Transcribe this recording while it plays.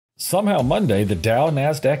Somehow Monday, the Dow,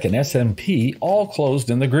 NASDAQ, and S&P all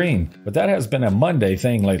closed in the green, but that has been a Monday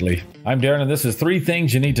thing lately. I'm Darren, and this is 3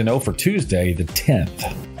 things you need to know for Tuesday, the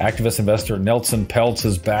 10th. Activist investor Nelson Peltz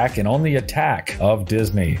is back and on the attack of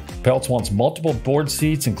Disney. Peltz wants multiple board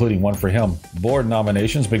seats, including one for him. Board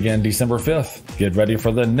nominations begin December 5th. Get ready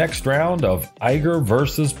for the next round of Iger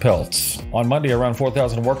versus Peltz. On Monday, around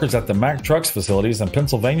 4,000 workers at the Mack trucks facilities in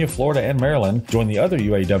Pennsylvania, Florida, and Maryland joined the other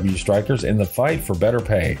UAW strikers in the fight for better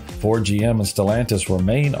pay. Ford, GM, and Stellantis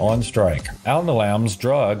remain on strike. Alnilam's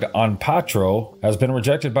drug, Onpattro, has been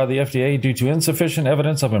rejected by the FDA due to insufficient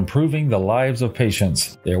evidence of improving the lives of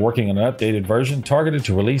patients. They are working on an updated version targeted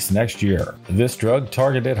to release next year. This drug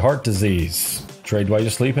targeted heart disease. Trade while you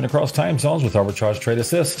sleep and across time zones with Arbitrage Trade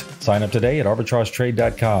Assist. Sign up today at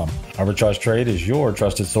arbitragetrade.com. Arbitrage Trade is your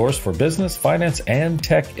trusted source for business, finance, and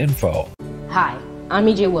tech info. Hi, I'm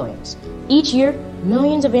E.J. Williams. Each year,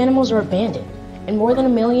 millions of animals are abandoned, and more than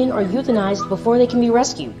 1 million are euthanized before they can be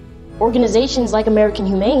rescued. Organizations like American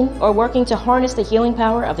Humane are working to harness the healing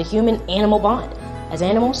power of the human-animal bond, as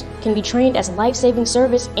animals can be trained as life-saving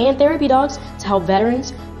service and therapy dogs to help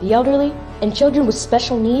veterans, the elderly, and children with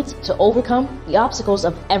special needs to overcome the obstacles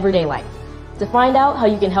of everyday life. To find out how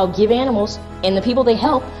you can help give animals and the people they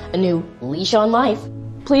help a new leash on life,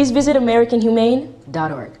 please visit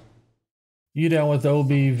AmericanHumane.org. You down with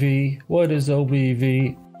OBV? What is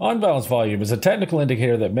OBV? On-balance volume is a technical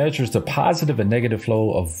indicator that measures the positive and negative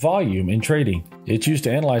flow of volume in trading. It's used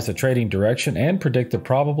to analyze the trading direction and predict the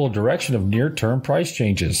probable direction of near-term price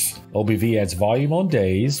changes. OBV adds volume on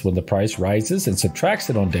days when the price rises and subtracts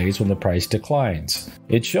it on days when the price declines.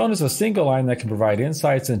 It's shown as a single line that can provide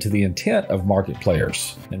insights into the intent of market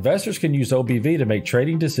players. Investors can use OBV to make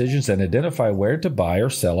trading decisions and identify where to buy or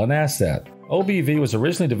sell an asset. OBV was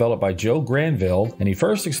originally developed by Joe Granville, and he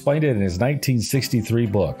first explained it in his 1963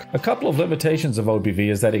 book. A couple of limitations of OBV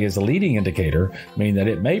is that it is a leading indicator, meaning that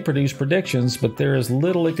it may produce predictions, but there is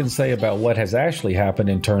little it can say about what has actually happened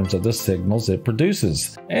in terms of the signals it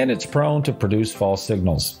produces, and it's prone to produce false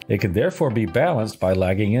signals. It can therefore be balanced by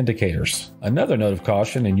lagging indicators. Another note of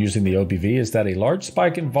caution in using the OBV is that a large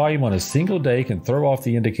spike in volume on a single day can throw off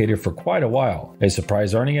the indicator for quite a while. A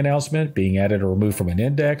surprise earning announcement, being added or removed from an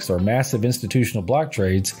index, or massive institutional block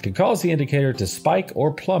trades can cause the indicator to spike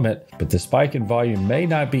or plummet, but the spike in volume may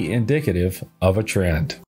not be indicative of a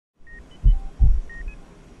trend.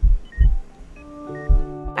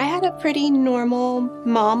 I had a pretty normal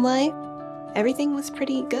mom life. Everything was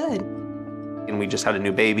pretty good. And we just had a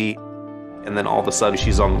new baby, and then all of a sudden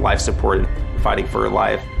she's on life support and fighting for her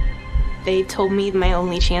life. They told me my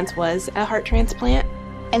only chance was a heart transplant.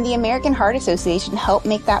 And the American Heart Association helped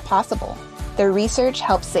make that possible. Their research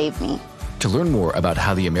helped save me. To learn more about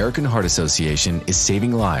how the American Heart Association is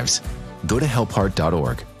saving lives, go to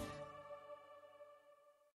helpheart.org.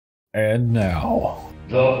 And now,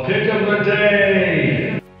 the pick of the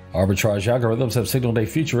day. Arbitrage algorithms have signaled a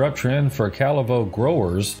future uptrend for Calavo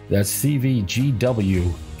growers, that's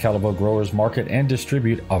CVGW. Calavo growers market and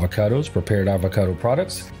distribute avocados, prepared avocado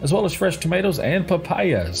products, as well as fresh tomatoes and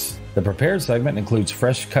papayas. The prepared segment includes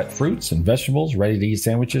fresh cut fruits and vegetables, ready-to-eat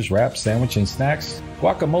sandwiches, wraps, sandwich and snacks,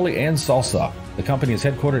 guacamole, and salsa. The company is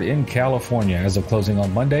headquartered in California. As of closing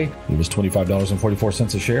on Monday, it was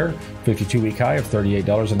 $25.44 a share, 52-week high of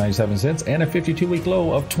 $38.97, and a 52-week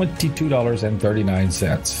low of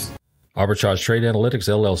 $22.39. Arbitrage Trade Analytics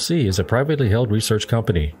LLC is a privately held research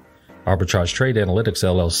company. Arbitrage Trade Analytics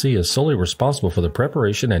LLC is solely responsible for the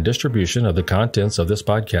preparation and distribution of the contents of this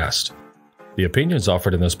podcast. The opinions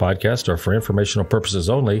offered in this podcast are for informational purposes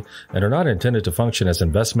only and are not intended to function as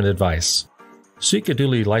investment advice. Seek a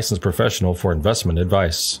duly licensed professional for investment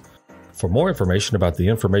advice. For more information about the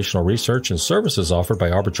informational research and services offered by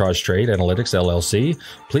Arbitrage Trade Analytics LLC,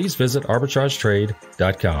 please visit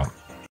arbitragetrade.com.